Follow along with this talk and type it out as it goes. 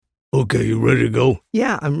Okay, you ready to go?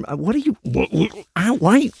 Yeah, what are you... Why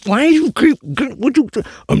are you keep...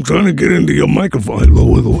 I'm trying to get into your microphone.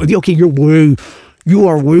 Hello. Okay, you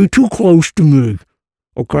are way too close to me.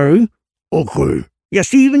 Okay? Okay. Yeah,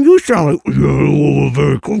 see, even you sound like... Yeah,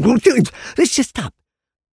 very close. Let's just stop.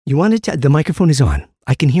 You wanted to... The microphone is on.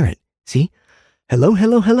 I can hear it. See? Hello,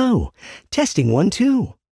 hello, hello. Testing 1,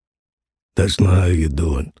 2. That's not how you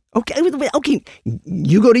do it. Okay.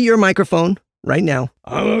 You go to your microphone right now.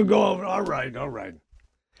 I'm going to go. All right.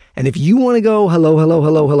 And if you want to go hello, hello,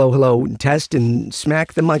 hello, hello, hello, and test and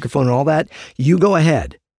smack the microphone and all that, you go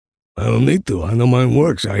ahead. I don't need to. I know mine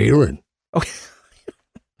works. I hear it. Okay.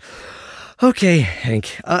 Okay,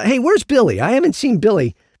 Hank. Hey, where's Billy? I haven't seen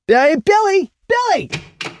Billy. Billy!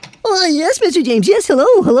 Oh, yes, Mr. James. Yes,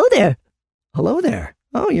 hello there. Hello there.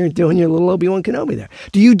 Oh, you're doing your little Obi-Wan Kenobi there.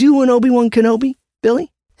 Do you do an Obi-Wan Kenobi,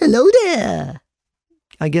 Billy? Hello there.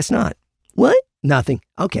 I guess not. What? Nothing.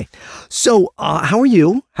 Okay. So, how are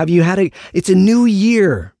you? Have you had it's a new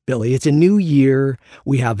year, Billy. It's a new year.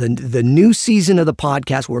 We have the new season of the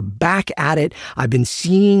podcast. We're back at it. I've been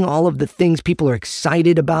seeing all of the things. People are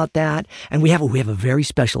excited about that. And we have a very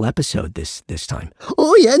special episode this time.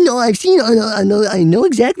 Oh, yeah, no, I've seen, I know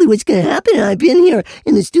exactly what's going to happen. I've been here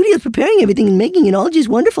in the studio preparing everything and making it all just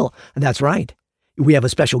wonderful. That's right. We have a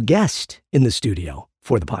special guest in the studio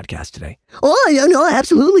for the podcast today. Oh, no,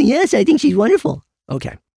 absolutely. Yes, I think she's wonderful.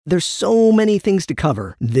 Okay. There's so many things to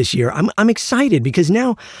cover this year. I'm excited because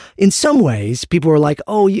now, in some ways, people are like,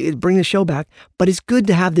 oh, you bring the show back. But it's good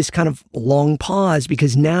to have this kind of long pause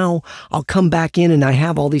because now I'll come back in and I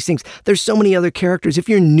have all these things. There's so many other characters. If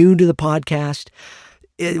you're new to the podcast,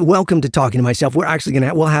 welcome to Talking to Myself. We'll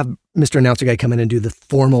have Mr. Announcer Guy come in and do the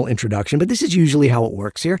formal introduction, but this is usually how it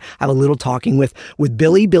works here. I have a little talking with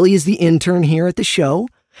Billy. Billy is the intern here at the show,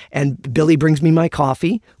 and Billy brings me my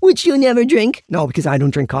coffee. Which you never drink. No, because I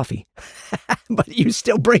don't drink coffee. But you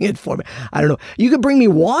still bring it for me. I don't know. You could bring me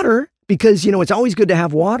water because, it's always good to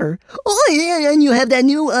have water. Oh, yeah, and you have that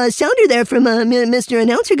new sounder there from Mr.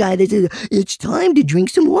 Announcer Guy that says, it's time to drink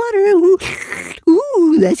some water.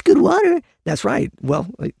 Ooh, that's good water. That's right. Well,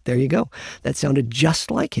 there you go. That sounded just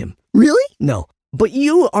like him. Really? No. But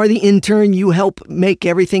you are the intern. You help make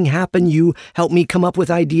everything happen. You help me come up with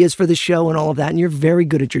ideas for the show and all of that. And you're very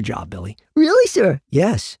good at your job, Billy. Really, sir?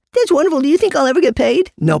 Yes. That's wonderful. Do you think I'll ever get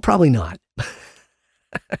paid? No, probably not.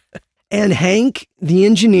 And Hank, the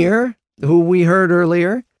engineer, who we heard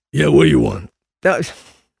earlier. Yeah, what do you want?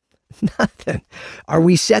 Nothing. Are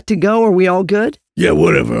we set to go? Are we all good? Yeah,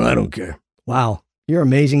 whatever. I don't care. Wow. You're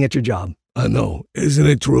amazing at your job. I know. Isn't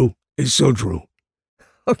it true? It's so true.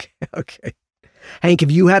 Okay. Hank,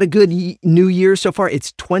 have you had a good new year so far?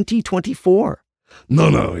 It's 2024.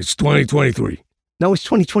 No, it's 2023. No, it's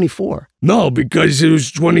 2024. No, because it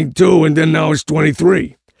was 22 and then now it's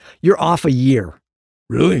 23. You're off a year.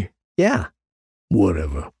 Really? Yeah.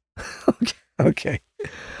 Whatever. Okay.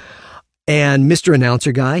 And Mr.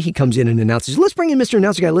 Announcer Guy, he comes in and announces, let's bring in Mr.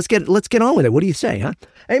 Announcer Guy. Let's get on with it. What do you say, huh?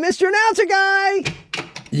 Hey, Mr. Announcer Guy!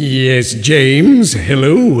 Yes, James.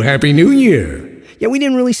 Hello. Happy New Year. Yeah, we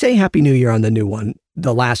didn't really say Happy New Year on the new one,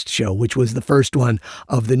 the last show, which was the first one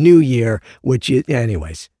of the new year,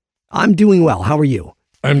 anyways. I'm doing well. How are you?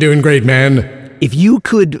 I'm doing great, man. If you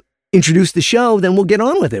could introduce the show, then we'll get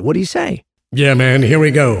on with it. What do you say? Yeah, man. Here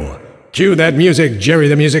we go. Cue that music, Jerry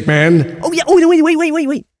the Music Man. Oh, yeah. Oh, no,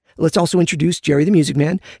 wait. Let's also introduce Jerry the Music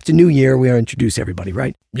Man. It's a new year. We gotta introduce everybody,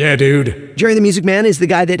 right? Yeah, dude. Jerry the Music Man is the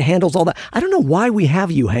guy that handles all that. I don't know why we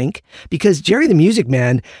have you, Hank, because Jerry the Music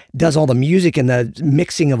Man does all the music and the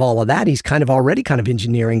mixing of all of that. He's already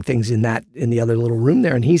engineering things in the other little room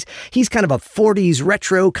there. And he's kind of a 40s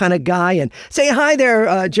retro kind of guy. And say hi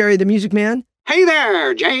there, Jerry the Music Man. Hey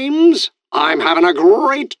there, James. I'm having a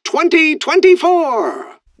great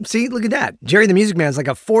 2024. See, look at that. Jerry the Music Man's like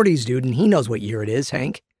a 40s dude, and he knows what year it is,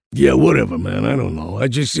 Hank. Yeah, whatever, man. I don't know. I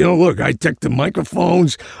just, look, I check the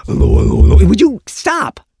microphones. Would you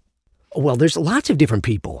stop? Well, there's lots of different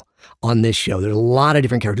people on this show. There's a lot of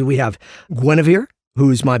different characters. We have Guinevere,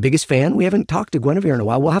 who's my biggest fan. We haven't talked to Guinevere in a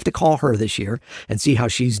while. We'll have to call her this year and see how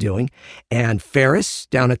she's doing. And Ferris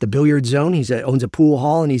down at the Billiard Zone. He owns a pool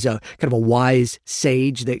hall, and he's a kind of a wise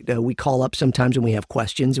sage that we call up sometimes when we have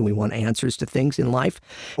questions and we want answers to things in life.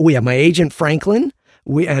 We have my agent, Franklin.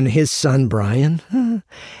 And his son, Brian.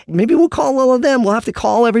 Maybe we'll call all of them. We'll have to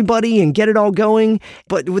call everybody and get it all going.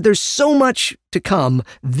 But there's so much to come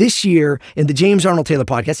this year in the James Arnold Taylor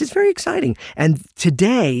podcast. It's very exciting. And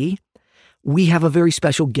today, we have a very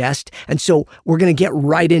special guest. And so we're going to get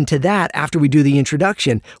right into that after we do the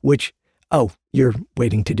introduction, which, you're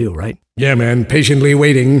waiting to do, right? Yeah, man. Patiently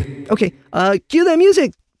waiting. Okay. Cue that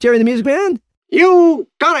music, Jerry the Music Man. You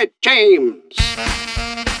got it, James.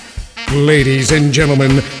 Ladies and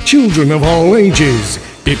gentlemen, children of all ages,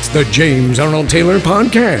 it's the James Arnold Taylor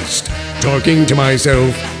Podcast. Talking to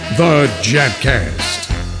myself, the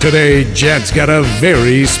JATcast. Today, Jat's got a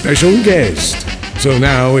very special guest. So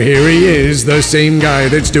now here he is, the same guy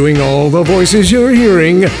that's doing all the voices you're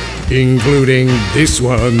hearing, including this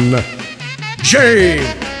one,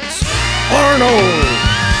 James Arnold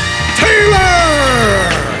Taylor!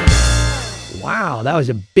 Wow, that was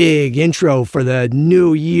a big intro for the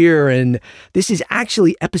new year. And this is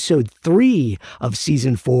actually episode 3 of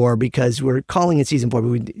season 4 because we're calling it season 4.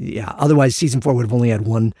 But otherwise, season 4 would have only had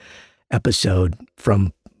one episode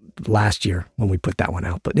from last year when we put that one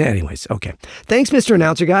out. But anyways, okay. Thanks, Mr.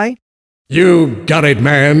 Announcer Guy. You got it,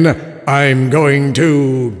 man. I'm going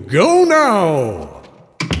to go now.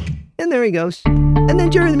 And there he goes. And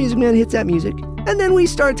then Jerry the Music Man hits that music. And then we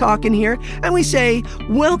start talking here and we say,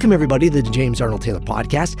 welcome everybody to the James Arnold Taylor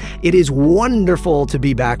Podcast. It is wonderful to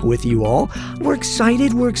be back with you all. We're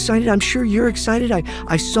excited. I'm sure you're excited.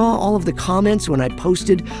 I saw all of the comments when I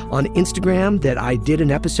posted on Instagram that I did an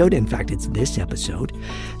episode. In fact, it's this episode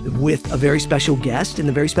with a very special guest. And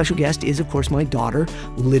the very special guest is, of course, my daughter,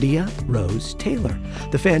 Lydia Rose Taylor,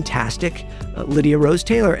 the fantastic Lydia Rose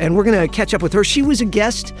Taylor. And we're going to catch up with her. She was a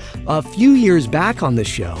guest a few years back on the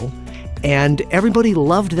show. And everybody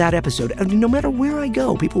loved that episode. And no matter where I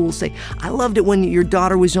go, people will say, I loved it when your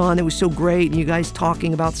daughter was on. It was so great. And you guys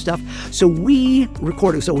talking about stuff. So we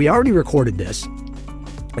already recorded this.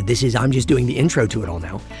 I'm just doing the intro to it all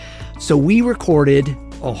now. So we recorded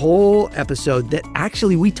a whole episode that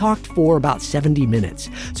actually we talked for about 70 minutes.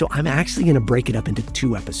 So I'm actually going to break it up into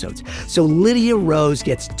 2 episodes. So Lydia Rose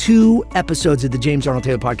gets 2 episodes of the James Arnold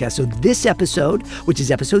Taylor Podcast. So this episode, which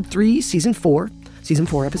is episode 3, season 4,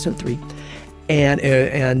 episode 3.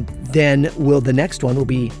 And then the next one will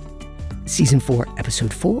be season 4,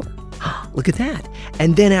 episode 4. Look at that.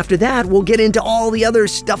 And then after that, we'll get into all the other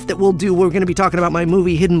stuff that we'll do. We're going to be talking about my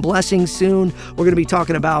movie, Hidden Blessings, soon. We're going to be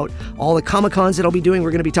talking about all the ComicCons that I'll be doing. We're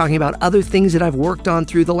going to be talking about other things that I've worked on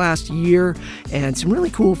through the last year and some really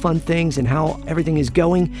cool, fun things and how everything is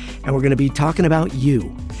going. And we're going to be talking about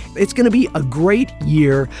you. It's going to be a great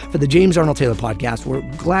year for the James Arnold Taylor Podcast. We're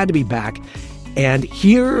glad to be back. And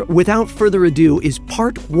here, without further ado, is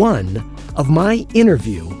part 1 of my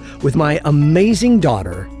interview with my amazing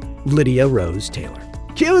daughter, Lydia Rose Taylor.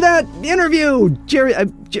 Cue that interview, Jerry.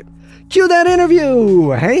 Cue that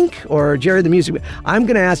interview, Hank, or Jerry the Music Man. I'm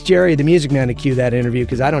going to ask Jerry the Music Man to cue that interview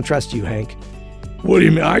because I don't trust you, Hank. What do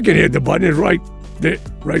you mean? I can hit the button. It's right there.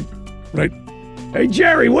 Right. Hey,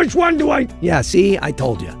 Jerry, which one do I... Yeah, see? I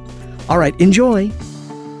told you. All right, enjoy.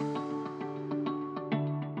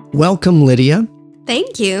 Welcome, Lydia.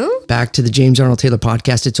 Thank you. Back to the James Arnold Taylor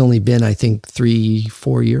Podcast. It's only been, I think,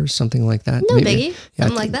 3-4 years, something like that. No biggie.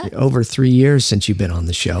 Something like that. Over 3 years since you've been on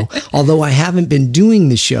the show. Although I haven't been doing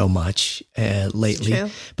the show much lately. True.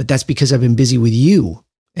 But that's because I've been busy with you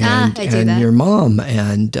and your mom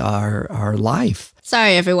and our life.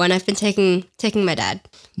 Sorry, everyone. I've been taking my dad.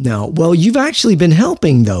 No. Well, you've actually been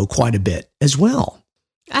helping, though, quite a bit as well.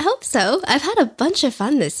 I hope so. I've had a bunch of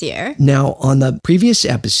fun this year. Now, on the previous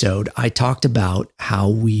episode, I talked about how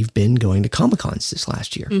we've been going to ComicCons this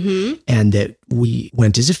last year and that we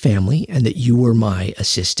went as a family and that you were my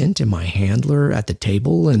assistant and my handler at the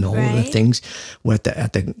table and all of the things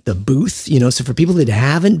at the booth. You know, so for people that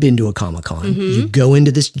haven't been to a Comic-Con, you go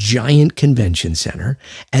into this giant convention center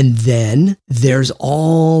and then there's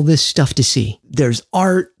all this stuff to see. There's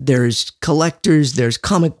art, there's collectors, there's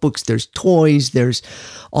comic books, there's toys, there's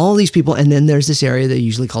all these people. And then there's this area they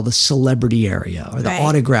usually call the celebrity area or the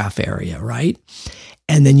autograph area, right?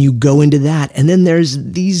 And then you go into that. And then there's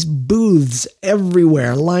these booths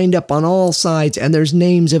everywhere lined up on all sides. And there's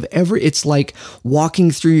names of it's like walking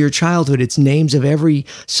through your childhood. It's names of every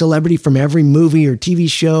celebrity from every movie or TV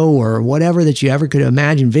show or whatever that you ever could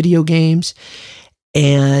imagine, video games.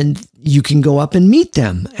 And you can go up and meet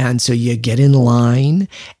them. And so you get in line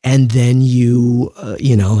and then you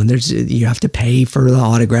have to pay for the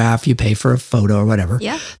autograph, you pay for a photo or whatever.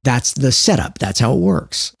 Yeah. That's the setup. That's how it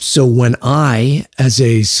works. So when I, as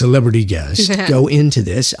a celebrity guest, go into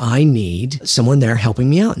this, I need someone there helping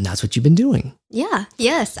me out. And that's what you've been doing. Yeah.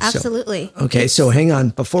 Yes, absolutely. So hang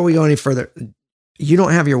on. Before we go any further, you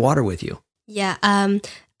don't have your water with you. Yeah. I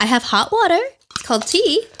have hot water. It's called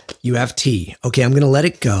tea. You have tea. Okay, I'm going to let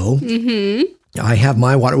it go. I have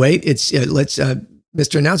my water. Wait,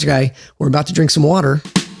 Mr. Announcer Guy, we're about to drink some water.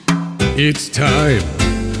 It's time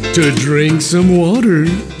to drink some water.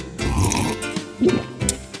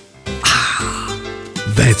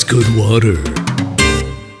 That's good water.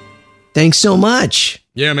 Thanks so much.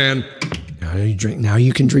 Yeah, man. Now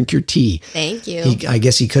you can drink your tea. Thank you. I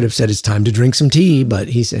guess he could have said it's time to drink some tea, but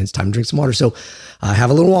he said it's time to drink some water. So have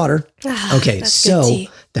a little water. Okay, that's good tea.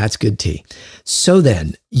 That's good tea. So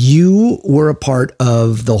then you were a part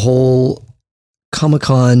of the whole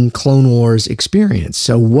Comic-Con Clone Wars experience.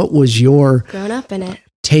 So what was your grown up in it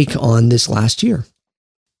take on this last year?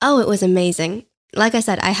 Oh, it was amazing. Like I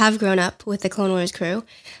said, I have grown up with the Clone Wars crew,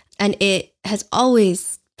 and it has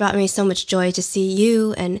always brought me so much joy to see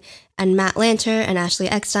you and Matt Lanter and Ashley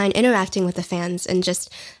Eckstein interacting with the fans, and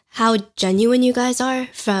just how genuine you guys are,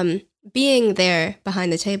 from being there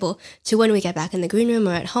behind the table to when we get back in the green room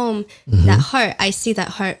or at home. That heart, I see that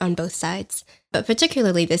heart on both sides. But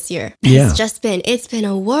particularly this year, it's been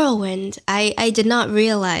a whirlwind. I did not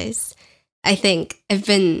realize, I think I've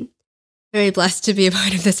been very blessed to be a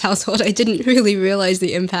part of this household. I didn't really realize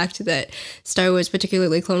the impact that Star Wars,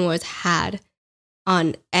 particularly Clone Wars, had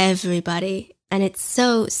on everybody. And it's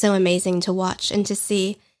so, so amazing to watch and to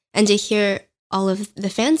see and to hear all of the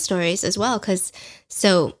fan stories as well. Because,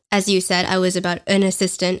 so as you said, I was about an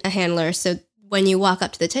assistant, a handler. So when you walk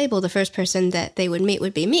up to the table, the first person that they would meet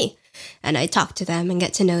would be me. And I talk to them and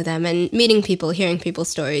get to know them. And meeting people, hearing people's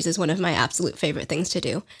stories is one of my absolute favorite things to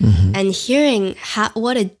do. And hearing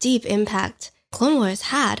what a deep impact Clone Wars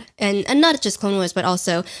had. And not just Clone Wars, but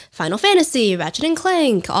also Final Fantasy, Ratchet and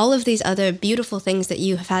Clank, all of these other beautiful things that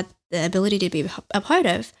you have had the ability to be a part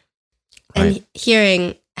of. And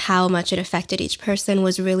hearing how much it affected each person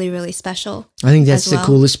was really, really special. I think that's the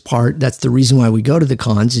coolest part. That's the reason why we go to the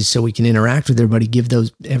cons, is so we can interact with everybody, give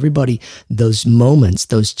everybody those moments,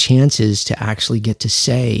 those chances to actually get to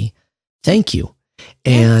say thank you.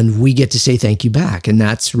 And we get to say thank you back. And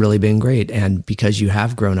that's really been great. And because you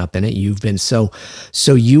have grown up in it, you've been so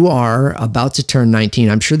you are about to turn 19.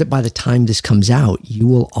 I'm sure that by the time this comes out, you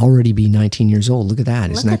will already be 19 years old. Look at that.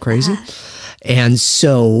 Isn't that crazy? And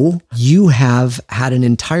so you have had an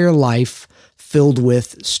entire life filled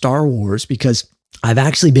with Star Wars, because I've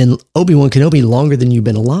actually been Obi-Wan Kenobi longer than you've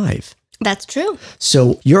been alive. That's true.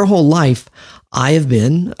 So your whole life, I have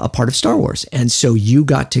been a part of Star Wars. And so you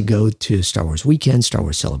got to go to Star Wars Weekend, Star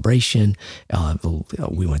Wars Celebration.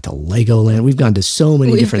 We went to Legoland. We've gone to so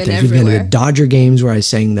many different things. Everywhere. We've been to the Dodger games where I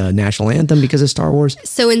sang the national anthem because of Star Wars.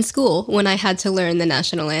 So in school, when I had to learn the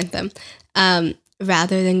national anthem,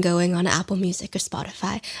 rather than going on Apple Music or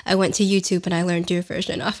Spotify, I went to YouTube and I learned your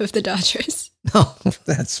version off of the Dodgers. Oh,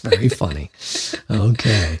 that's very funny.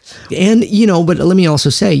 Okay. And, but let me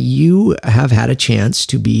also say, you have had a chance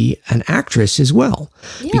to be an actress as well,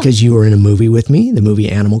 because you were in a movie with me, the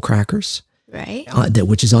movie Animal Crackers. Right.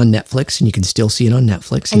 Which is on Netflix, and you can still see it on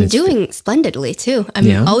Netflix. And doing splendidly, too.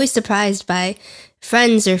 I'm always surprised by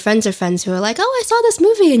friends of friends who are like, oh, I saw this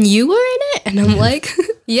movie and you were in it. And I'm like,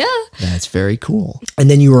 yeah. That's very cool. And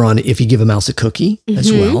then you were on If You Give a Mouse a Cookie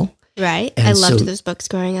as well. Right. And I loved those books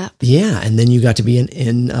growing up. Yeah. And then you got to be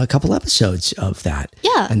in a couple episodes of that.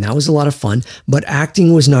 Yeah. And that was a lot of fun. But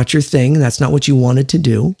acting was not your thing. That's not what you wanted to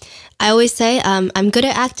do. I always say I'm good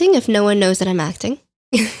at acting if no one knows that I'm acting.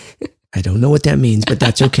 I don't know what that means, but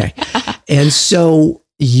that's okay. And so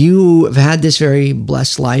you have had this very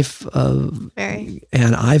blessed life, and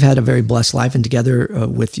I've had a very blessed life, and together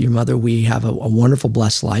with your mother, we have a wonderful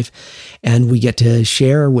blessed life, and we get to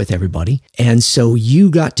share with everybody. And so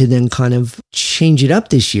you got to then kind of change it up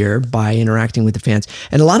this year by interacting with the fans.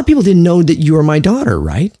 And a lot of people didn't know that you were my daughter,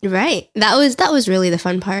 right? Right. That was really the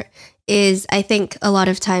fun part. Is I think a lot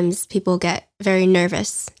of times people get very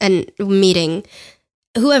nervous and meeting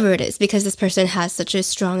whoever it is, because this person has such a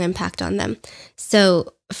strong impact on them.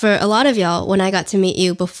 So for a lot of y'all, when I got to meet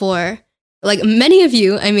you before, like many of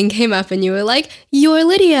you, came up and you were like, "You're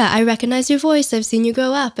Lydia. I recognize your voice. I've seen you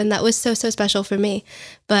grow up." And that was so, so special for me.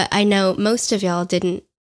 But I know most of y'all didn't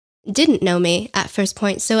know me at first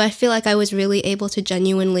point. So I feel like I was really able to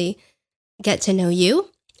genuinely get to know you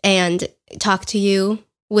and talk to you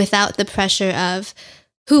without the pressure of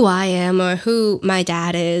who I am or who my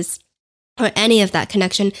dad is, or any of that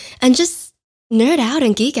connection, and just nerd out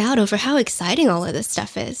and geek out over how exciting all of this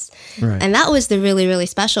stuff is. Right. And that was the really, really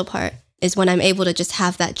special part, is when I'm able to just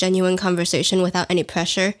have that genuine conversation without any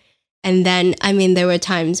pressure. And then, there were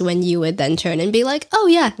times when you would then turn and be like, "Oh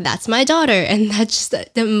yeah, that's my daughter." And that's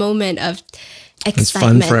just the moment of excitement. It's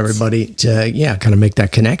fun for everybody to, kind of make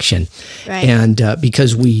that connection. Right. And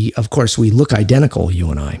because we look identical, you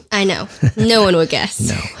and I. I know. No one would guess.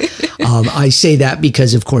 No. I say that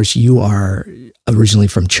because, of course, you are originally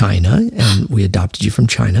from China, and we adopted you from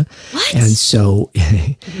China. What? And so,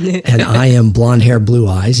 and I am blonde hair, blue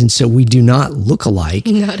eyes. And so we do not look alike.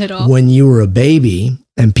 Not at all. When you were a baby,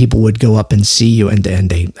 and people would go up and see you, and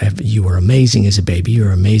you were amazing as a baby,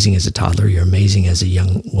 you're amazing as a toddler, you're amazing as a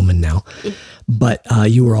young woman now. But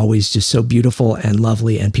you were always just so beautiful and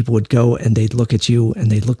lovely, and people would go and they'd look at you and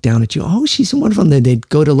they'd look down at you. Oh, she's so wonderful. And then they'd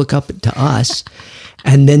go to look up to us,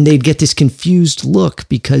 and then they'd get this confused look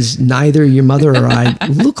because neither your mother or I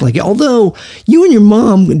look like it. Although you and your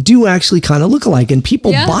mom do actually kind of look alike, and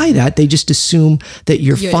people buy that. They just assume that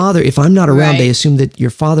your father, if I'm not around, they assume that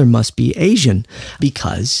your father must be Asian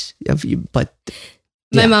because of you. But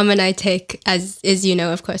my mom and I take, as you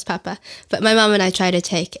know, of course, Papa, but my mom and I try to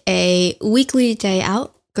take a weekly day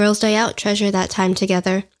out, girls' day out, treasure that time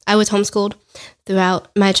together. I was homeschooled throughout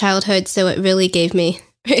my childhood, so it really gave me,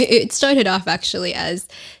 it started off actually as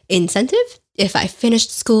incentive. If I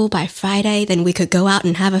finished school by Friday, then we could go out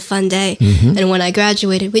and have a fun day. And when I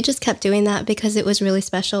graduated, we just kept doing that because it was really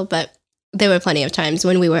special. But there were plenty of times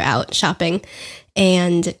when we were out shopping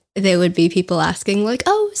and there would be people asking like,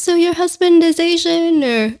 oh, so your husband is Asian,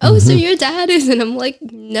 or, oh, so your dad is, and I'm like,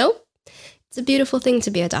 nope. It's a beautiful thing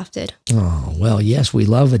to be adopted. Oh, well, yes, we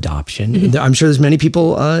love adoption. I'm sure there's many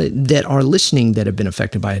people that are listening that have been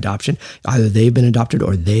affected by adoption. Either they've been adopted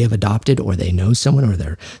or they have adopted or they know someone or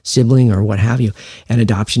their sibling or what have you. And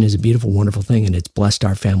adoption is a beautiful, wonderful thing, and it's blessed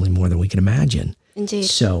our family more than we can imagine. Indeed.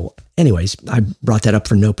 So anyways, I brought that up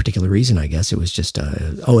for no particular reason, I guess. It was just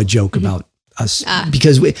a joke about us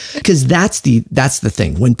because that's the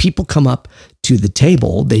thing. When people come up to the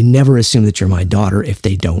table, they never assume that you're my daughter if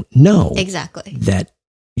they don't know exactly that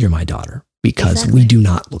you're my daughter, because we do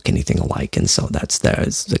not look anything alike. And so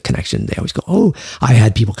there's the connection. They always go, oh, I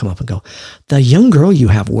had people come up and go, the young girl you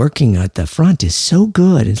have working at the front is so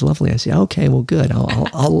good. It's lovely. I say, okay, well, good.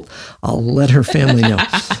 I'll let her family know.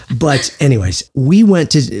 But anyways, we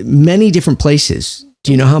went to many different places.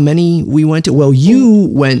 Do you know how many we went to? Well, you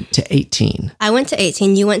went to 18. I went to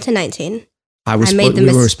 18. You went to 19.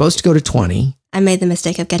 We were supposed to go to 20. I made the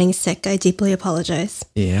mistake of getting sick. I deeply apologize.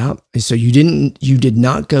 Yeah. So you did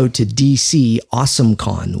not go to DC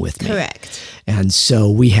AwesomeCon with me. Correct. And so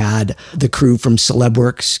we had the crew from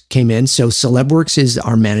CelebWorks came in. So CelebWorks is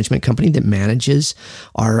our management company that manages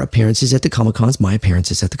our appearances at the ComicCons, my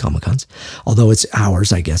appearances at the ComicCons. Although it's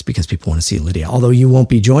ours, I guess, because people want to see Lydia. Although you won't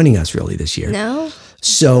be joining us really this year. No.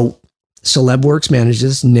 So CelebWorks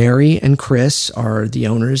manages. Neri and Chris are the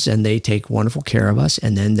owners, and they take wonderful care of us.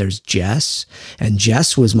 And then there's Jess, and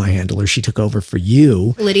Jess was my handler. She took over for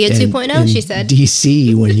you. Lydia 2.0, she said.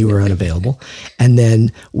 DC when you were unavailable. And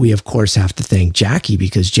then we, of course, have to thank Jackie,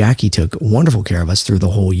 because Jackie took wonderful care of us through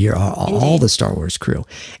the whole year, all the Star Wars crew.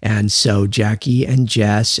 And so Jackie and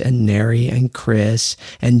Jess and Neri and Chris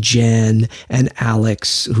and Jen and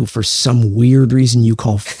Alex, who for some weird reason you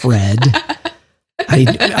call Fred.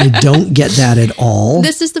 I don't get that at all.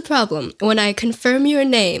 This is the problem. When I confirm your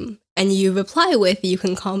name and you reply with, you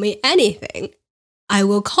can call me anything, I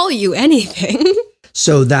will call you anything.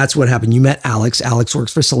 So that's what happened. You met Alex. Alex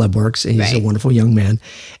works for CelebWorks, and he's a wonderful young man.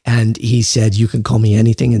 And he said, you can call me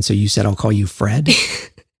anything. And so you said, I'll call you Fred.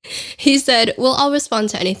 He said, well, I'll respond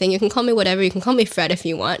to anything. You can call me whatever. You can call me Fred if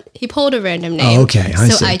you want. He pulled a random name. Oh, okay.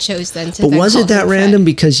 I chose then to. But was it that random?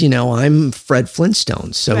 Because, I'm Fred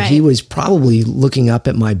Flintstone. So he was probably looking up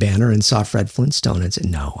at my banner and saw Fred Flintstone and said,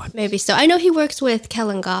 no. Maybe so. I know he works with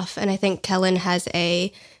Kellen Goff, and I think Kellen has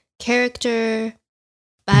a character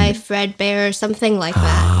by Fred Bear or something like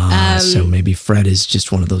that. So maybe Fred is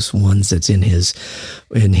just one of those ones that's in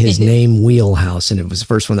his name wheelhouse, and it was the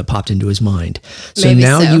first one that popped into his mind. So maybe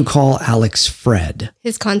now you call Alex Fred.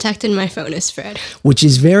 His contact in my phone is Fred. Which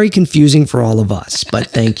is very confusing for all of us, but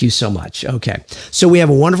thank you so much. Okay. So we have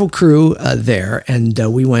a wonderful crew there, and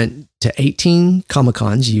we went to 18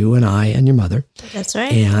 ComicCons, you and I and your mother. That's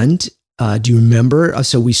right. And do you remember?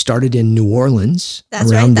 So we started in New Orleans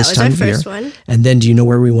around this time of year. That was our first one. And then do you know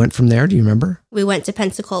where we went from there? Do you remember? We went to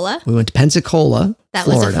Pensacola. We went to Pensacola, That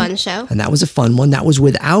Florida, was a fun show. And that was a fun one. That was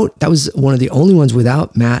one of the only ones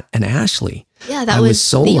without Matt and Ashley. Yeah, that was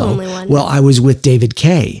solo. The only one. Well, I was with David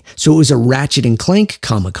Kay. So it was a Ratchet and Clank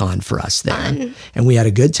Comic-Con for us there. Fun. And we had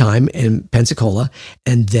a good time in Pensacola.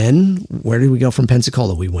 And then where did we go from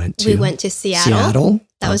Pensacola? We went to Seattle.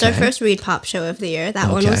 That was our first Read Pop show of the year.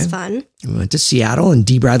 That one was fun. We went to Seattle, and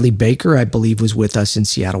D. Bradley Baker, I believe, was with us in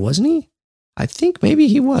Seattle, wasn't he? I think maybe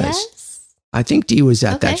he was. Yes. I think D was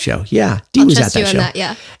at that show. Yeah, D was at that show. That,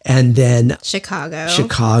 yeah. And then Chicago.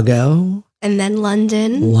 And then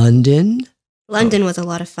London. London was a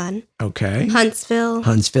lot of fun. Okay.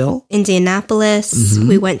 Huntsville. Indianapolis. Mm-hmm.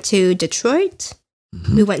 We went to Detroit.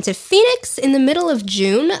 Mm-hmm. We went to Phoenix in the middle of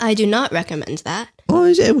June. I do not recommend that. Oh,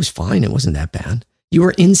 it was fine. It wasn't that bad. You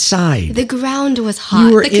were inside. The ground was hot.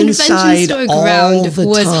 You were the convention inside store ground all the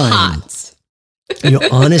was time. hot. Are you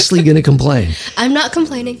honestly going to complain? I'm not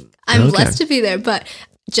complaining. I'm Okay. blessed to be there, but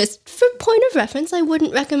just for point of reference, I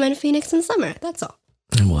wouldn't recommend Phoenix in summer. That's all.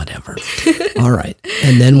 Whatever. All right.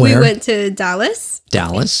 And then where? We went to Dallas.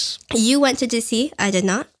 Dallas. You went to DC. I did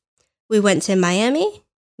not. We went to Miami.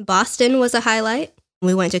 Boston was a highlight.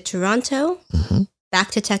 We went to Toronto. Mm-hmm.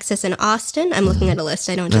 Back to Texas and Austin. I'm looking at a list.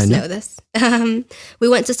 I don't just I know. know this. We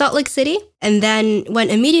went to Salt Lake City and then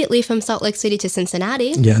went immediately from Salt Lake City to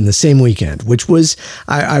Cincinnati. Yeah, in the same weekend, which was,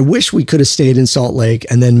 I wish we could have stayed in Salt Lake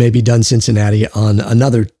and then maybe done Cincinnati on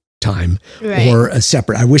another time Right. or a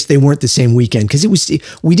separate. I wish they weren't the same weekend because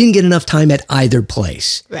we didn't get enough time at either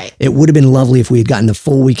place. Right. It would have been lovely if we had gotten a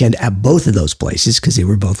full weekend at both of those places because they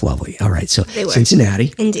were both lovely. All right, so They were.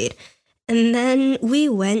 Cincinnati. Indeed. And then we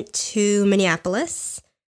went to Minneapolis.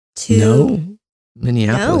 No,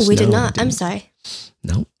 Minneapolis. No, we did no, not. I'm didn't. sorry.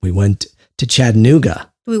 No, we went to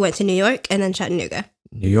Chattanooga, We went to New York and then Chattanooga.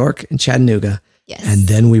 New York and Chattanooga. Yes. And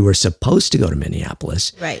then we were supposed to go to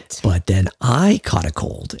Minneapolis. Right. But then I caught a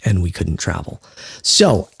cold and we couldn't travel.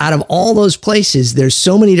 So out of all those places, there's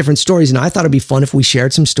so many different stories. And I thought it'd be fun if we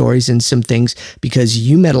shared some stories and some things because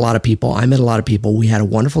you met a lot of people. I met a lot of people. We had a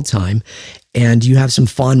wonderful time. And you have some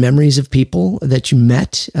fond memories of people that you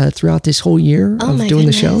met throughout this whole year Oh of my doing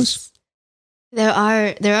goodness. the shows? There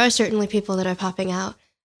are certainly people that are popping out.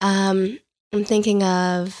 I'm thinking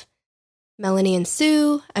of Melanie and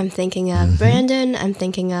Sue. I'm thinking of Mhm. Brandon. I'm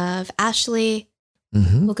thinking of Ashley.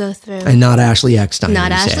 Mm-hmm. We'll go through. And not Ashley Eckstein.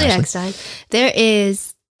 Not you say Ashley Eckstein. There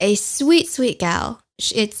is a sweet, sweet gal.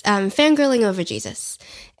 It's fangirling over Jesus.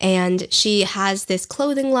 And she has this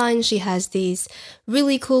clothing line. She has these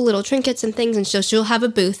really cool little trinkets and things. And so she'll have a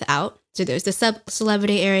booth out. So there's the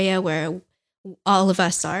celebrity area where all of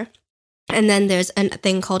us are. And then there's a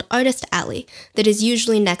thing called Artist Alley that is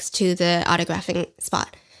usually next to the autographing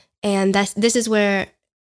spot. And this is where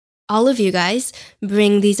all of you guys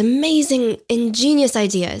bring these amazing, ingenious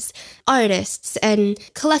ideas, artists and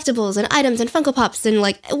collectibles and items and Funko Pops and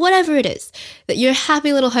like whatever it is that your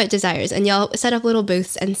happy little heart desires. And y'all set up little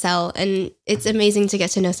booths and sell. And it's amazing to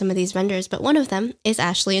get to know some of these vendors. But one of them is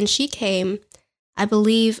Ashley, and she came, I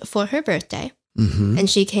believe, for her birthday. Mm-hmm. And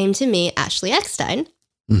she came to me, Ashley Eckstein.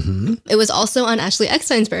 Mm-hmm. It was also on Ashley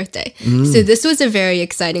Eckstein's birthday. Mm. So this was a very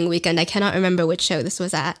exciting weekend. I cannot remember which show this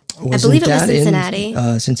was at. Wasn't I believe it was that in,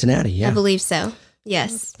 Cincinnati. Cincinnati, yeah. I believe so.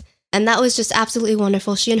 Yes. And that was just absolutely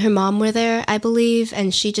wonderful. She and her mom were there, I believe,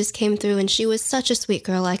 and she just came through and she was such a sweet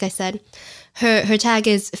girl, like I said. Her tag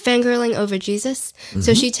is fangirling over Jesus.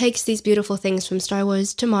 So she takes these beautiful things from Star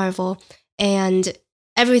Wars to Marvel and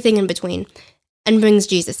everything in between and brings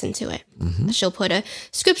Jesus into it. Mm-hmm. She'll put a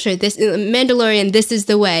scripture, this Mandalorian, this is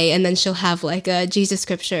the way, and then she'll have like a Jesus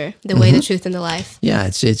scripture, the way, the truth, and the life. Yeah,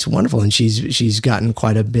 it's wonderful, and she's gotten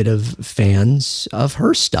quite a bit of fans of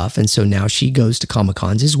her stuff, and so now she goes to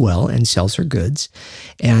ComicCons as well and sells her goods,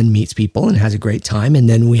 and meets people and has a great time. And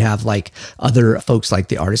then we have like other folks like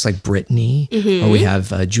the artists like Brittany, or we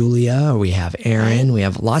have Julia, or we have Aaron. We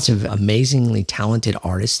have lots of amazingly talented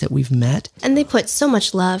artists that we've met. And they put so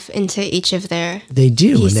much love into each of their They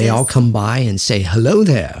do, pieces. and they all come by and say hello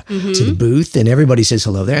there to the booth, and everybody says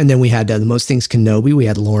hello there. And then we had the Most Things Kenobi. We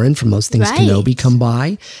had Lauren from Most Things Right. Kenobi come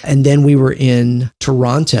by, and then we were in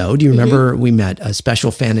Toronto. Do you remember we met a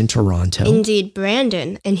special fan in Toronto? Indeed,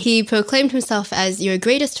 Brandon, and he proclaimed himself as your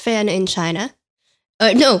greatest fan in China.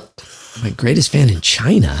 No, My greatest fan in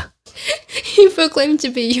China, he proclaimed to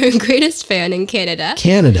be your greatest fan in Canada.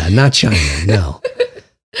 Canada, not China. No,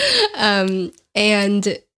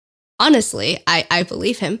 And honestly, I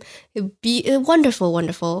believe him. Be a wonderful,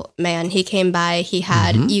 wonderful man. He came by, he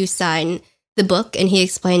had you sign the book, and he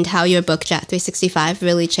explained how your book, JAT365,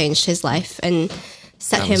 really changed his life and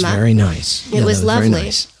set that him was up. very nice. It was that very lovely.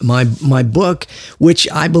 nice. My book, which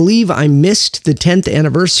I believe I missed the 10th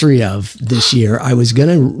anniversary of this year. I was going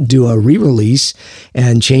to do a re-release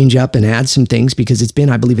and change up and add some things because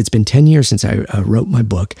I believe it's been 10 years since I wrote my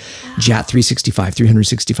book, JAT365,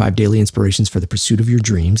 365 Daily Inspirations for the Pursuit of Your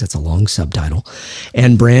Dreams. That's a long subtitle.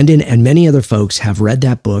 And Brandon and many other folks have read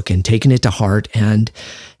that book and taken it to heart and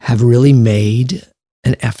have really made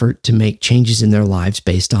an effort to make changes in their lives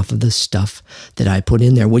based off of the stuff that I put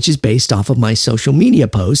in there, which is based off of my social media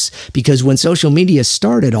posts. Because when social media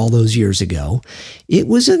started all those years ago,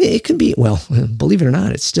 it could be, well, believe it or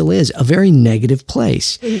not, it still is a very negative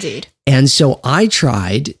place. Indeed. And so I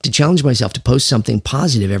tried to challenge myself to post something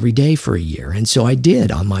positive every day for a year. And so I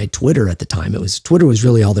did on my Twitter at the time. Twitter was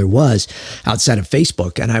really all there was outside of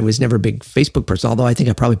Facebook. And I was never a big Facebook person, although I think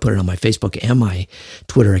I probably put it on my Facebook and my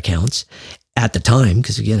Twitter accounts at the time,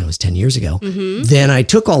 because again, it was 10 years ago. Then I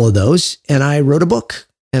took all of those and I wrote a book.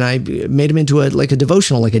 And I made them into a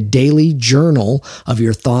devotional, like a daily journal of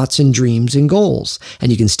your thoughts and dreams and goals. And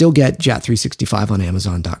you can still get JAT365 on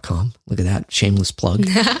Amazon.com. Look at that shameless plug.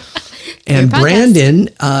 And Brandon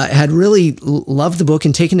had really loved the book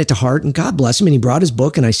and taken it to heart. And God bless him. And he brought his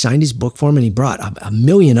book and I signed his book for him. And he brought a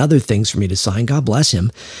million other things for me to sign. God bless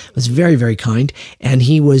him. It was very, very kind. And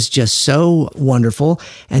he was just so wonderful.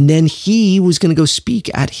 And then he was going to go speak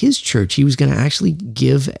at his church. He was going to actually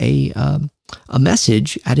give a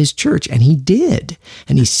message at his church, and he did.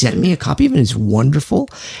 And he sent me a copy of it. It's wonderful,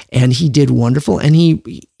 and he did wonderful. And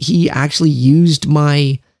he actually used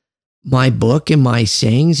my book and my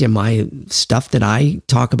sayings and my stuff that I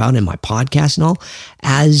talk about in my podcast and all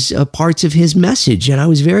as parts of his message. And I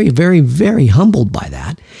was very, very, very humbled by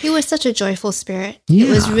that. He was such a joyful spirit. Yeah. It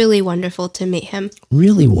was really wonderful to meet him.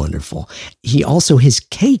 Really wonderful. He also, his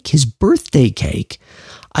birthday cake,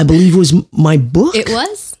 I believe was my book. It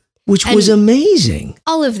was? Which was amazing.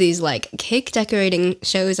 All of these cake decorating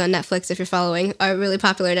shows on Netflix, if you're following, are really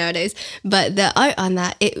popular nowadays. But the art on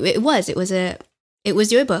that, it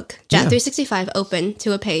was your book, JAT365, open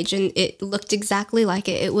to a page, and it looked exactly like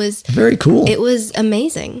it. It was very cool. It was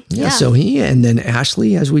amazing. Yeah. So and then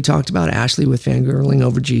Ashley, as we talked about, Ashley with Fangirling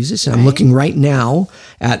Over Jesus. And I'm looking right now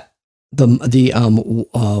at the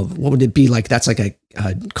what would it be like? That's like a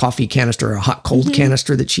coffee canister or a hot cold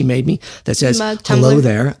canister that she made me that says hello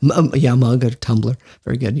there. Mug, a tumbler.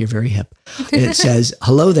 Very good. You're very hip. And it says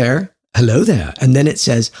hello there, and then it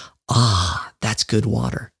says that's good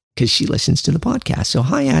water, because she listens to the podcast. So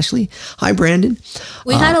hi Ashley, hi Brandon.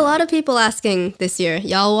 We had a lot of people asking this year,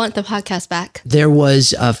 y'all want the podcast back? There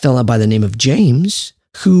was a fella by the name of James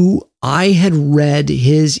who I had read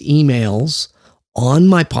his emails on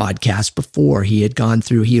my podcast before. He had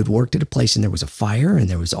worked at a place and there was a fire and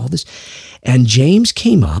there was all this. And James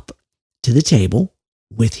came up to the table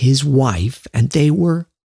with his wife and they were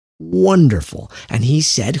wonderful. And he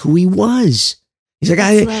said who he was. He's like,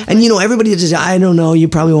 everybody says, I don't know, you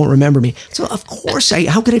probably won't remember me. So of course,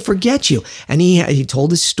 how could I forget you? And he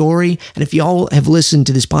told his story. And if y'all have listened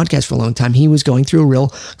to this podcast for a long time, he was going through a real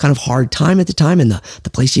kind of hard time at the time. And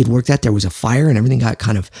the place he had worked at, there was a fire and everything got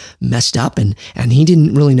kind of messed up. And he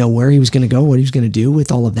didn't really know where he was going to go, what he was going to do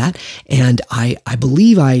with all of that. And I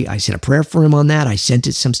believe I said a prayer for him on that. I sent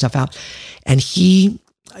some stuff out, and he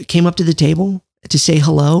came up to the table to say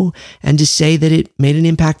hello and to say that it made an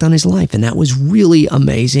impact on his life. And that was really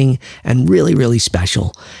amazing and really, really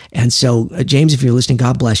special. And so, James, if you're listening,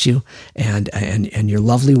 God bless you and your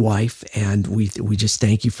lovely wife. And we just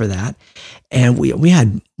thank you for that. And we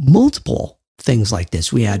had multiple things like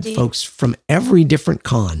this. We had folks from every different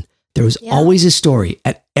con. There was always a story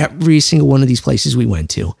at every single one of these places we went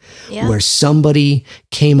to where somebody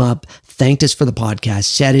came up, thanked us for the podcast,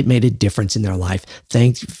 said it made a difference in their life,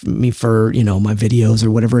 thanked me for, my videos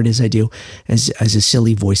or whatever it is I do as a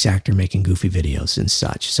silly voice actor making goofy videos and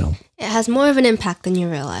such. So it has more of an impact than you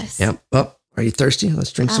realize. Yep. Oh, are you thirsty?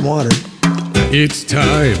 Let's drink some water. It's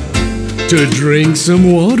time to drink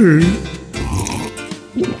some water.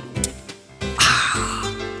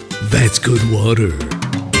 That's good water.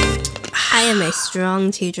 I am a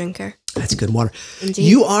strong tea drinker. That's good water. Indeed.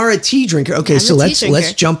 You are a tea drinker. Okay, so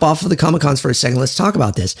let's jump off of the ComicCons for a second. Let's talk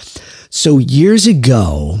about this. So years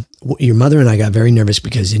ago, your mother and I got very nervous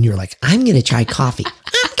because then you were like, I'm going to try coffee.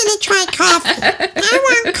 I'm going to try coffee.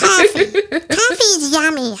 I want coffee. Coffee is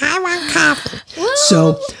yummy. I want coffee. Well,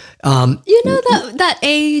 so... that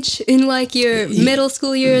age in your middle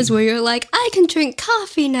school years where you're like, I can drink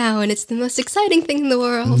coffee now and it's the most exciting thing in the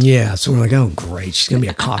world. Yeah, so we're like, oh great, she's gonna be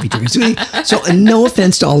a coffee drinker. So no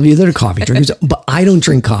offense to all of you that are coffee drinkers, but I don't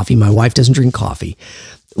drink coffee. My wife doesn't drink coffee.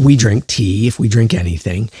 We drink tea if we drink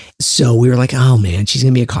anything. So we were like, oh man, she's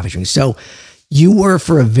gonna be a coffee drinker. So you were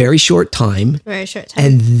for a very short time. Very short time.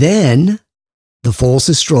 And then the force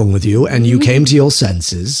is strong with you and you came to your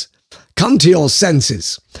senses. Come to your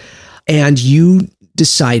senses. And you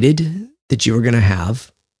decided that you were going to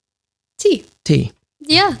have tea.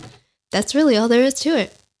 Yeah, that's really all there is to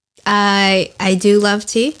it. I do love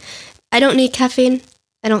tea. I don't need caffeine,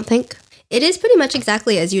 I don't think. It is pretty much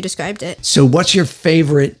exactly as you described it. So what's your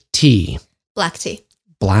favorite tea? Black tea.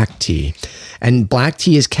 Black tea. And black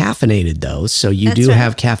tea is caffeinated though, so you That's do right.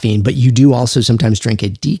 have caffeine, but you do also sometimes drink a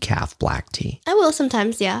decaf black tea. I will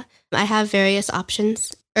sometimes, yeah. I have various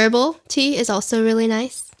options. Herbal tea is also really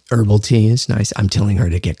nice. Herbal tea is nice. I'm telling her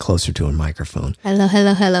to get closer to a microphone. Hello.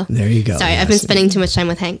 There you go. Sorry, I've been spending too much time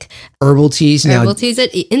with Hank. Herbal teas now. Herbal teas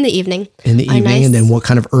in the evening. In the evening, nice. And then what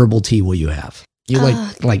kind of herbal tea will you have? You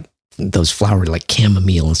like those flowery like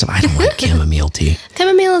chamomile and stuff. I don't like chamomile tea.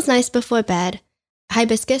 Chamomile is nice before bed.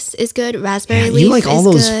 Hibiscus is good. Raspberry Yeah, leaf you like all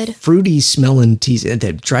is those good. fruity smelling teas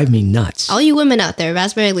that drive me nuts. All you women out there,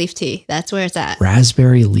 raspberry leaf tea. That's where it's at.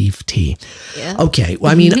 Raspberry leaf tea. Yeah. Okay.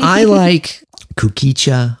 Well, I mean, I like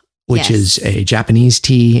kukicha, which is a Japanese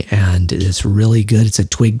tea, and it's really good. It's a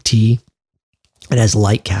twig tea. It has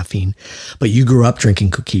light caffeine, but you grew up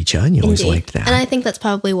drinking kukicha and you always liked that. And I think that's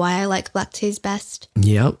probably why I like black teas best.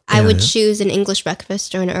 Yep. I would choose an English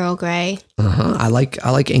breakfast or an Earl Grey. I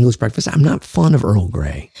like English breakfast. I'm not fond of Earl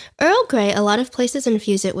Grey. Earl Grey, a lot of places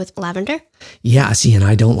infuse it with lavender. Yeah, see, and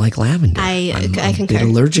I don't like lavender. I concur. I'm a bit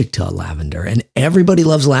allergic to lavender, and everybody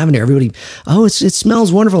loves lavender. Everybody, it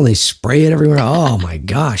smells wonderful, and they spray it everywhere. Oh my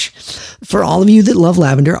gosh! For all of you that love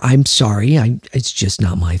lavender, I'm sorry, it's just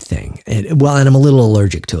not my thing. And I'm a little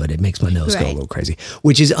allergic to it. It makes my nose go a little crazy,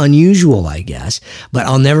 which is unusual, I guess. But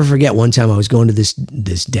I'll never forget one time I was going to this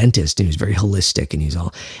dentist, and he was very holistic,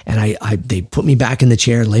 and they put me back in the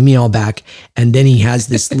chair, lay me all back, and then he has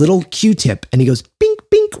this little Q-tip, and he goes bink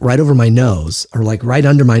bink right over my nose, or like right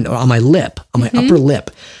under on my lip, on my upper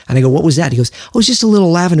lip, and I go, "What was that?" He goes, "Oh, it's just a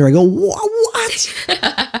little lavender." I go, "What?"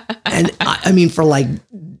 And I mean, for like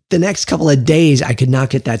the next couple of days, I could not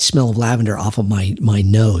get that smell of lavender off of my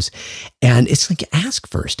nose, and it's like, ask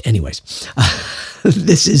first. Anyways,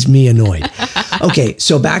 this is me annoyed. Okay,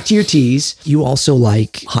 so back to your teas. You also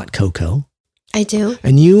like hot cocoa. I do.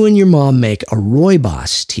 And you and your mom make a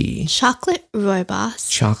rooibos tea. Chocolate rooibos.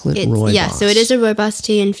 Rooibos. Yeah, so it is a rooibos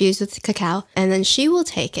tea infused with cacao, and then she will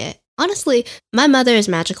take it. Honestly, my mother is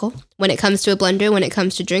magical when it comes to a blender, when it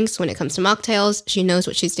comes to drinks, when it comes to mocktails. She knows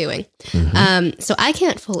what she's doing. So I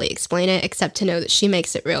can't fully explain it except to know that she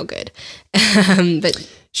makes it real good. But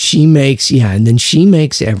she makes, and then she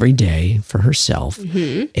makes every day for herself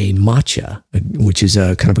a matcha, which is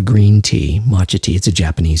a kind of a green tea, matcha tea. It's a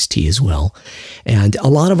Japanese tea as well. And a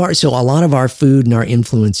lot of our food and our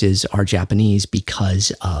influences are Japanese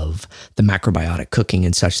because of the macrobiotic cooking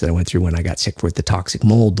and such that I went through when I got sick with the toxic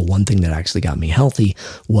mold. The one thing that actually got me healthy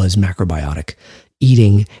was macrobiotic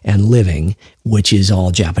eating and living, which is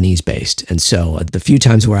all Japanese based. And so the few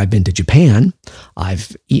times where I've been to Japan,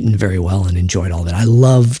 I've eaten very well and enjoyed all that. I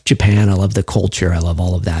love Japan. I love the culture. I love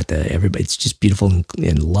all of that. It's just beautiful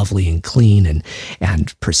and lovely and clean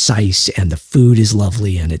and precise. And the food is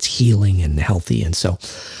lovely and it's healing and healthy. And so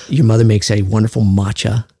your mother makes a wonderful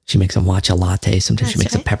matcha. She makes a matcha latte. Sometimes she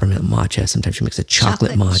makes a peppermint matcha. Sometimes she makes a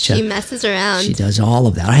chocolate matcha. She messes around. She does all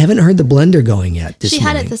of that. I haven't heard the blender going yet. She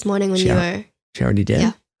had it this morning when you were... She already did?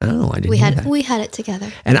 Yeah. Oh, I didn't know that. We had it together.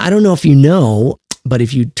 And I don't know if you know, but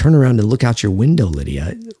if you turn around and look out your window,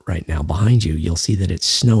 Lydia, right now behind you, you'll see that it's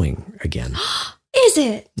snowing again. Is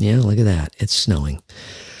it? Yeah, look at that. It's snowing.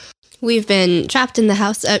 We've been trapped in the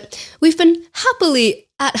house. We've been happily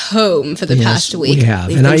at home for the past week. We have.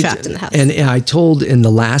 We've been trapped in the house. And I told in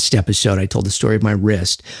the last episode, I told the story of my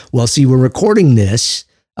wrist. Well, see, we're recording this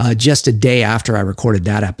just a day after I recorded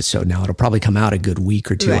that episode. Now, it'll probably come out a good week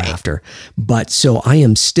or two after. But so I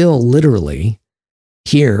am still literally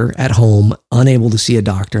here at home, unable to see a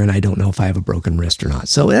doctor, and I don't know if I have a broken wrist or not.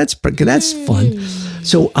 So that's fun.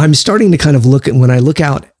 So I'm starting to kind of look at, when I look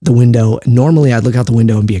out the window, normally I'd look out the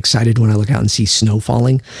window and be excited when I look out and see snow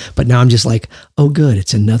falling. But now I'm just like, oh, good.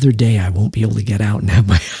 It's another day I won't be able to get out and have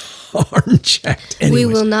my arm checked. Anyways.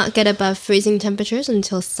 We will not get above freezing temperatures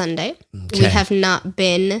until Sunday. Okay. We have not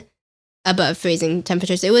been above freezing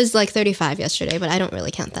temperatures. It was like 35 yesterday, but I don't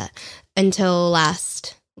really count that until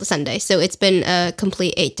last Sunday. So it's been a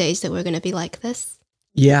complete 8 days that we're going to be like this.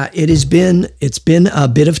 Yeah, it's been a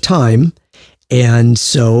bit of time. And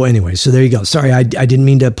so anyway, so there you go. Sorry, I didn't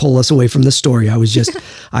mean to pull us away from the story. I was just,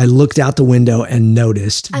 I looked out the window and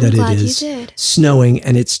noticed that it is snowing,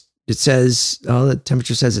 and it says, the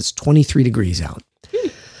temperature says it's 23 degrees out.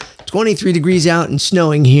 23 degrees out and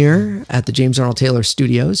snowing here at the James Arnold Taylor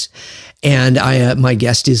Studios. And my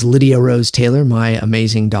guest is Lydia Rose Taylor, my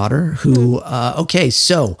amazing daughter, who, okay,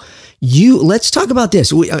 so let's talk about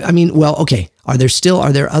this. Okay. Are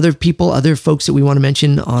there other folks that we want to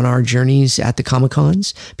mention on our journeys at the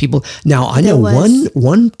ComicCons? People. Now, I know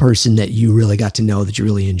one person that you really got to know that you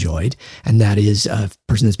really enjoyed, and that is a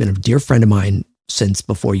person that's been a dear friend of mine since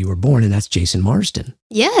before you were born, and that's Jason Marsden.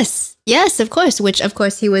 Yes, of course, which of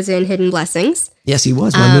course he was in Hidden Blessings. Yes, he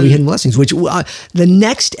was. My movie Hidden Blessings, which the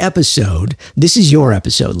next episode, this is your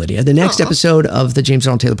episode, Lydia. The next episode of the James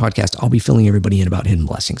Arnold Taylor podcast, I'll be filling everybody in about Hidden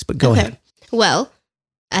Blessings, but go ahead. Well,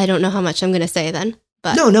 I don't know how much I'm going to say then.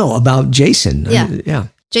 But No, about Jason. Yeah.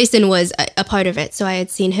 Jason was a part of it, so I had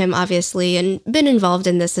seen him obviously and been involved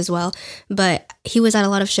in this as well. But he was at a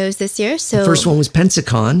lot of shows this year. So the first one was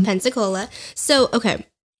Pensacola. So, okay,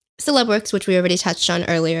 Celebworks, which we already touched on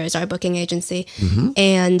earlier, is our booking agency. Mm-hmm.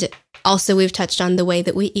 And also we've touched on the way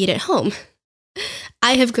that we eat at home.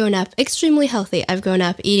 I have grown up extremely healthy. I've grown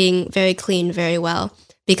up eating very clean, very well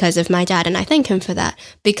because of my dad, and I thank him for that,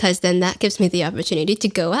 because then that gives me the opportunity to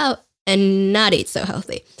go out and not eat so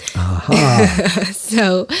healthy.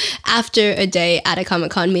 So after a day at a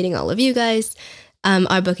Comic-Con meeting all of you guys,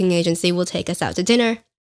 our booking agency will take us out to dinner.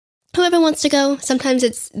 Whoever wants to go, sometimes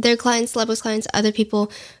it's their clients, Celebos clients, other people,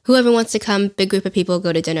 whoever wants to come, big group of people,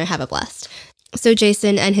 go to dinner, have a blast. So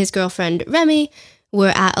Jason and his girlfriend Remy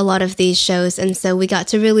were at a lot of these shows, and so I got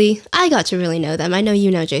to really know them. I know you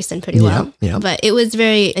know Jason pretty well, but it was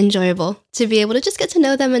very enjoyable to be able to just get to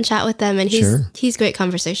know them and chat with them, and he's great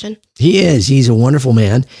conversation. He is. He's a wonderful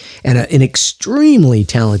man and an extremely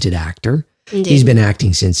talented actor. Indeed. He's been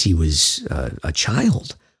acting since he was a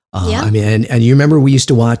child. Yeah. I mean, and you remember we used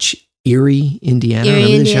to watch Erie, Indiana,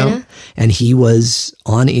 remember the show? And he was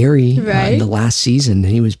on Erie in the last season,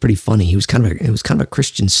 and he was pretty funny. It was kind of a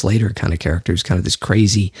Christian Slater kind of character. He was kind of this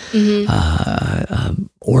crazy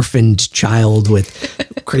orphaned child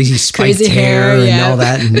with crazy spiked hair and all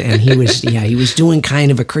that. And he was doing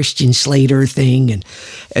kind of a Christian Slater thing. And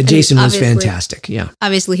Jason was fantastic. Yeah.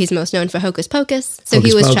 Obviously, he's most known for Hocus Pocus. So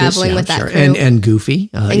he was traveling with that crew. And Goofy.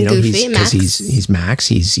 Goofy, Max. He's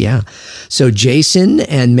Max. So Jason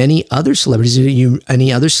and many other celebrities.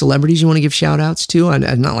 Any other celebrities you want to give shout outs to?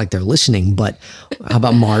 And not like they're listening, but how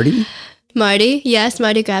about Marty? Marty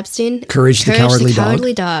Grabstein. Courage the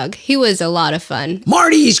Cowardly Dog. He was a lot of fun.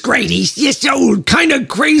 Marty's great. He's just so kind of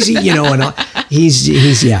crazy, and he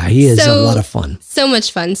is a lot of fun. So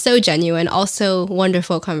much fun, so genuine, also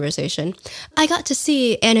wonderful conversation. I got to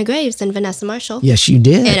see Anna Graves and Vanessa Marshall. Yes, you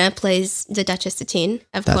did. Anna plays the Duchess Satine,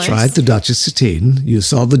 of course. That's right, the Duchess Satine. You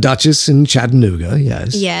saw the Duchess in Chattanooga,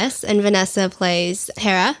 yes. Yes, and Vanessa plays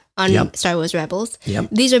Hera on Star Wars Rebels.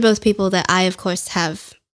 Yep. These are both people that I, of course,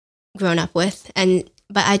 have grown up with,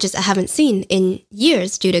 but I haven't seen in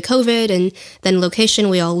years due to COVID and then location.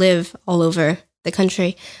 We all live all over the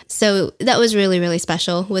country. So that was really, really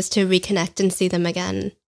special, was to reconnect and see them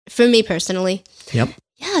again. For me personally. Yep.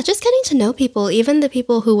 Yeah, just getting to know people, even the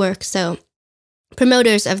people who work. So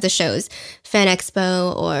promoters of the shows, Fan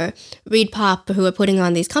Expo or Read Pop, who are putting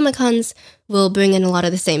on these Comic-Cons, will bring in a lot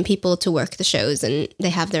of the same people to work the shows, and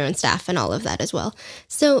they have their own staff and all of that as well.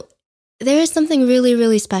 So there is something really,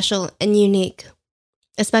 really special and unique,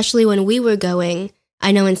 especially when we were going.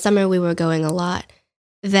 I know in summer we were going a lot,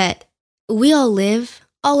 that we all live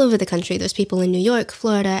all over the country. There's people in New York,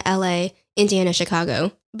 Florida, LA, Indiana,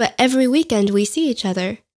 Chicago. But every weekend we see each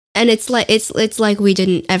other. And it's like we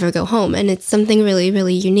didn't ever go home. And it's something really,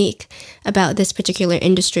 really unique about this particular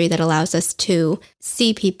industry that allows us to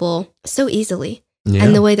see people so easily. Yeah.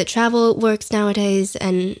 And the way that travel works nowadays.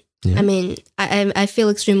 And I mean, I feel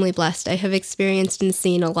extremely blessed. I have experienced and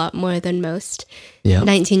seen a lot more than most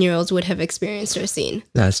 19-year-olds would have experienced or seen.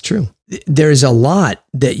 That's true. There's a lot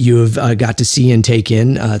that you have got to see and take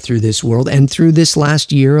in through this world and through this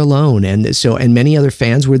last year alone. And many other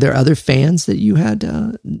fans. Were there other fans that you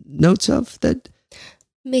had notes of that?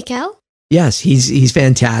 Mikael? Yes, he's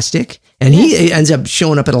fantastic. And he ends up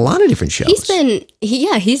showing up at a lot of different shows.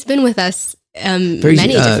 He's been with us many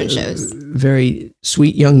different shows. Very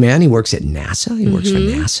sweet young man. He works at NASA. He works for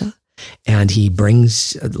NASA. And he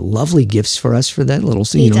brings lovely gifts for us for that, little,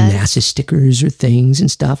 NASA stickers or things and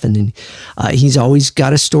stuff. And then he's always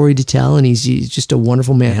got a story to tell, and he's just a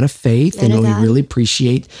wonderful man of faith. And we really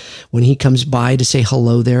appreciate when he comes by to say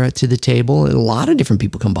hello there to the table. And a lot of different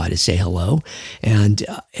people come by to say hello. And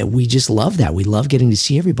we just love that. We love getting to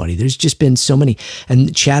see everybody. There's just been so many.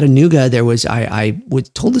 And Chattanooga, I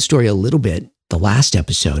told the story a little bit the last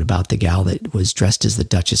episode about the gal that was dressed as the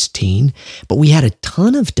Duchess Satine, but we had a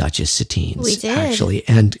ton of Duchess Satines, actually,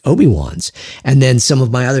 and Obi-Wans. And then some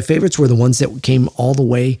of my other favorites were the ones that came all the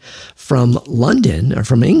way from London, or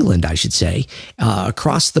from England, I should say,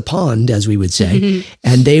 across the pond, as we would say.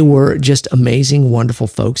 And they were just amazing, wonderful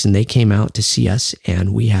folks, and they came out to see us,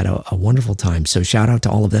 and we had a wonderful time. So shout out to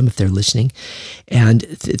all of them if they're listening. And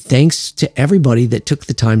thanks to everybody that took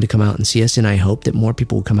the time to come out and see us, and I hope that more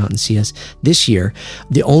people will come out and see us this year.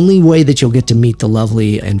 The only way that you'll get to meet the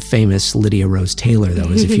lovely and famous Lydia Rose Taylor,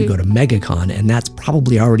 though, is if you go to MegaCon, and that's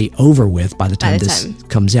probably already over with by the time this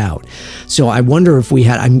comes out. So I wonder if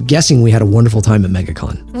I'm guessing we had a wonderful time at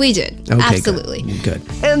MegaCon. We did. Okay, absolutely. Good.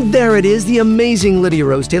 And there it is, the amazing Lydia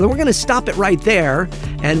Rose Taylor. We're going to stop it right there,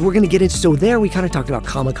 and we're going to get into, so there we kind of talked about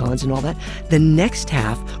Comic-Cons and all that. The next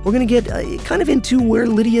half, we're going to get kind of into where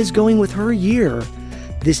Lydia's going with her year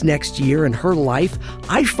this next year and her life.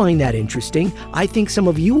 I find that interesting. I think some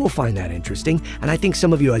of you will find that interesting. And I think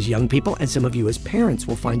some of you as young people and some of you as parents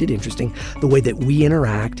will find it interesting, the way that we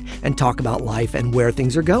interact and talk about life and where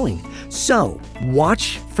things are going. So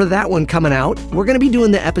watch for that one coming out. We're going to be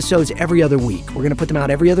doing the episodes every other week. We're going to put them out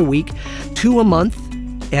every other week, 2 a month.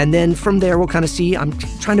 And then from there, we'll kind of see. I'm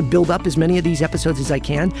trying to build up as many of these episodes as I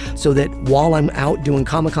can so that while I'm out doing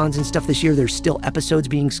ComicCons and stuff this year, there's still episodes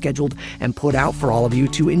being scheduled and put out for all of you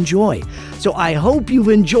to enjoy. So I hope you've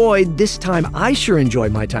enjoyed this time. I sure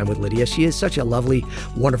enjoyed my time with Lydia. She is such a lovely,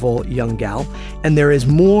 wonderful young gal. And there is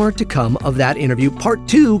more to come of that interview. Part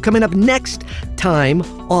 2 coming up next time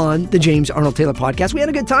on the James Arnold Taylor Podcast. We had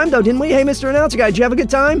a good time, though, didn't we? Hey, Mr. Announcer Guy, did you have a good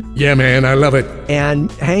time? Yeah, man, I love it. And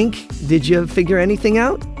Hank, did you figure anything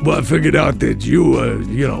out? Well, I figured out that you,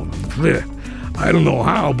 I don't know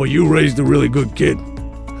how, but you raised a really good kid.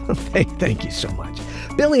 Thank you so much.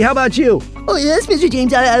 Billy, how about you? Oh, yes, Mr.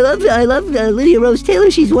 James. I love Lydia Rose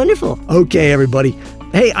Taylor. She's wonderful. Okay, everybody.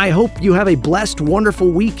 Hey, I hope you have a blessed, wonderful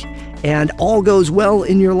week and all goes well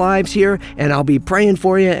in your lives here. And I'll be praying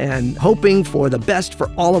for you and hoping for the best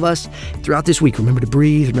for all of us throughout this week. Remember to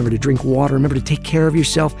breathe. Remember to drink water. Remember to take care of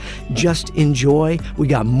yourself. Just enjoy. We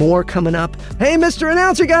got more coming up. Hey, Mr.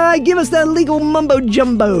 Announcer Guy, give us that legal mumbo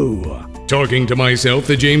jumbo. Talking to Myself,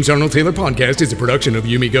 the James Arnold Taylor Podcast is a production of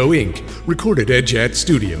Yumigo Inc., recorded at JAT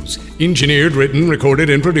Studios. Engineered, written, recorded,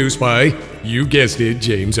 and produced by, you guessed it,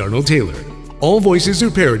 James Arnold Taylor. All voices are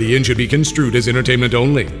parody and should be construed as entertainment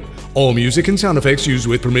only. All music and sound effects used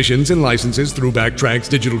with permissions and licenses through Backtracks,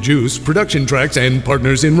 Digital Juice, Production Tracks, and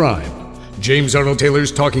Partners in Rhyme. James Arnold Taylor's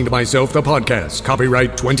Talking to Myself, the podcast.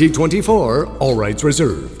 Copyright 2024, all rights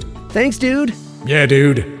reserved. Thanks, dude. Yeah,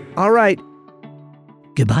 dude. All right.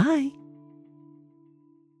 Goodbye.